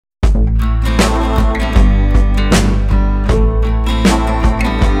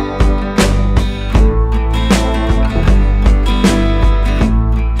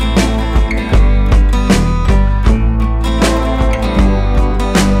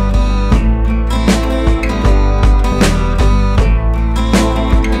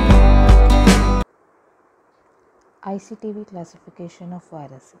ICTV classification of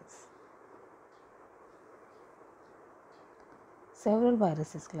viruses. Several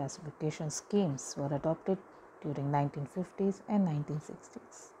viruses classification schemes were adopted during 1950s and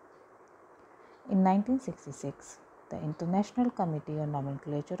 1960s. In 1966, the International Committee on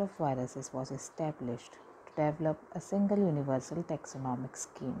Nomenclature of Viruses was established to develop a single universal taxonomic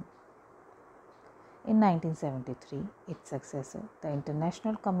scheme. In 1973, its successor, the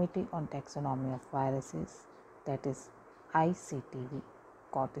International Committee on Taxonomy of Viruses, that is ICTV,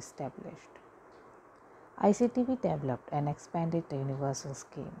 got established. ICTV developed and expanded the universal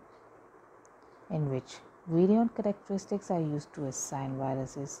scheme, in which virion characteristics are used to assign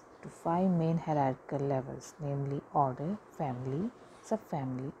viruses to 5 main hierarchical levels, namely order, family,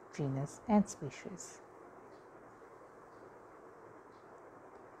 subfamily, genus, and species.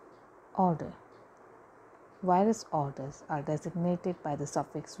 Order. Virus orders are designated by the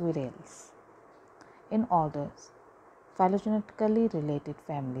suffix virales. In orders, phylogenetically related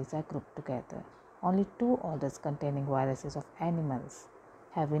families are grouped together. Only 2 orders containing viruses of animals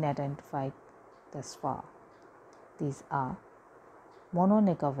have been identified thus far. These are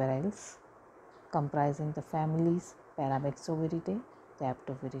Mononegoviriales, comprising the families Paramyxoviridae,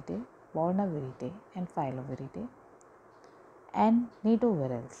 Rhabdoviridae, Bornaviridae, and Filoviridae, and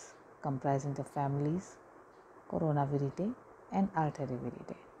Nidovirales, comprising the families Coronaviridae and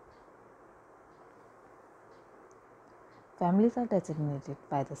Arteriviridae. Families are designated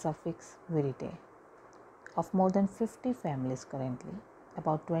by the suffix viridae. Of more than 50 families currently,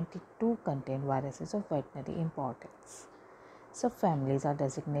 about 22 contain viruses of veterinary importance. Subfamilies are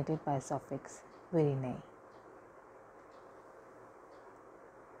designated by suffix virinae.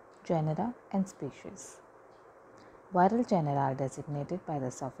 Genera and species. Viral genera are designated by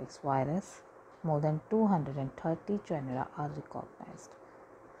the suffix virus. More than 230 genera are recognized.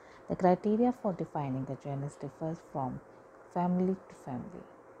 The criteria for defining a genus differs from family to family.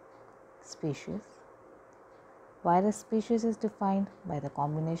 Species. Virus species is defined by the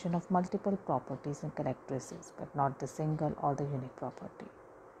combination of multiple properties and characteristics, but not the single or the unique property.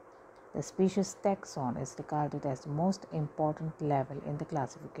 The species taxon is regarded as the most important level in the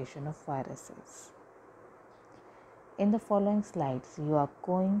classification of viruses. In the following slides, you are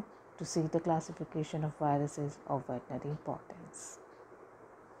going to see the classification of viruses of veterinary importance.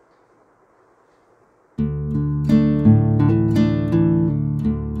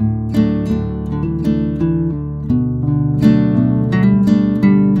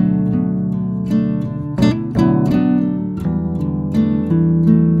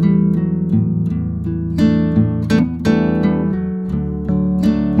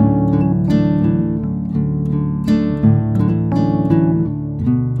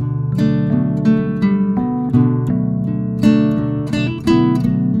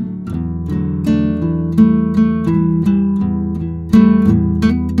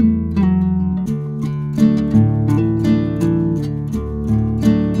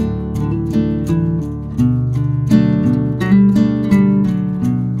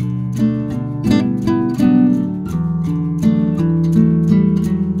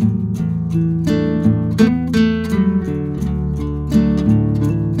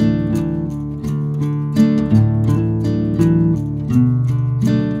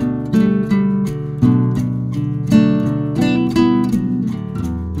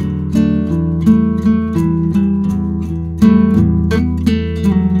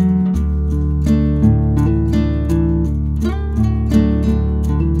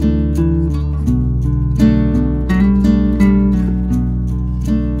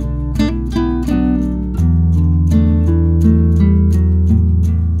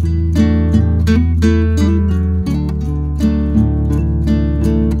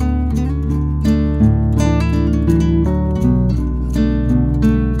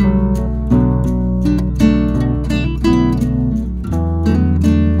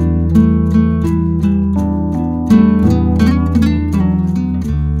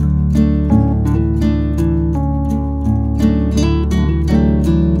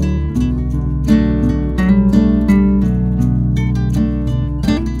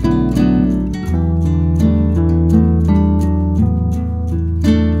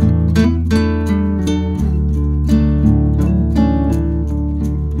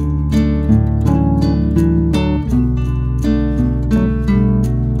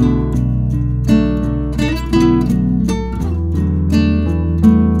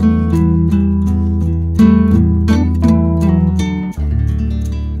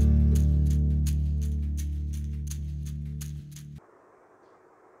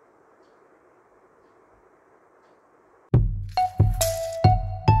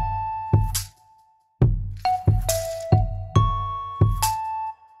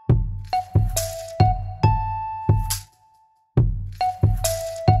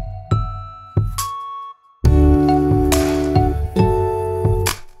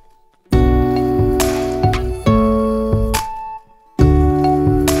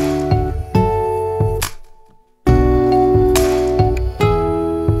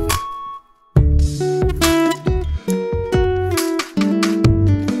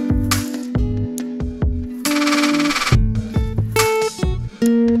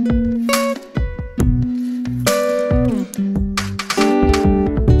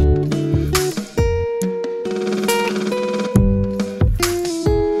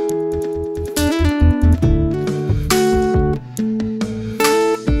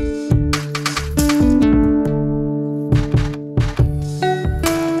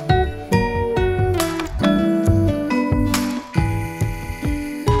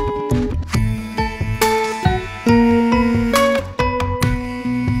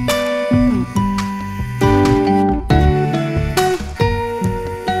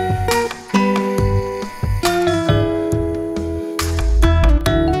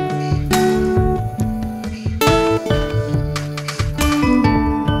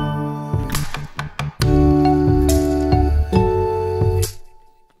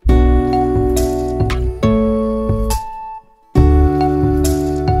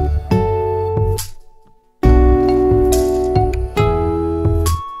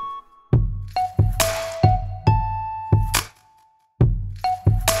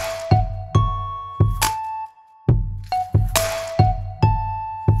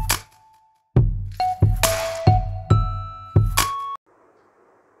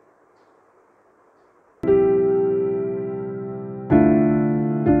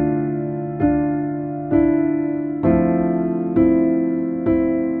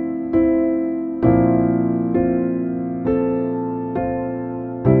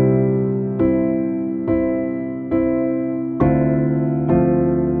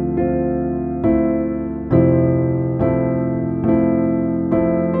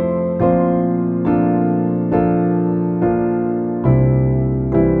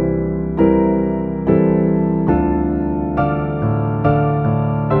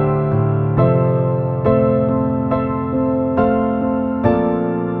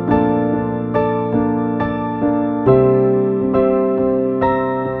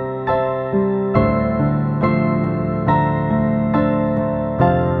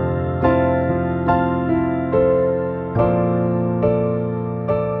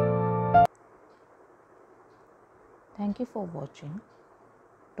 Thank you for watching.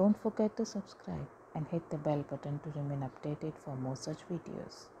 Don't forget to subscribe and hit the bell button to remain updated for more such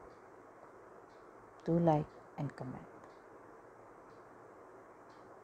videos. Do like and comment.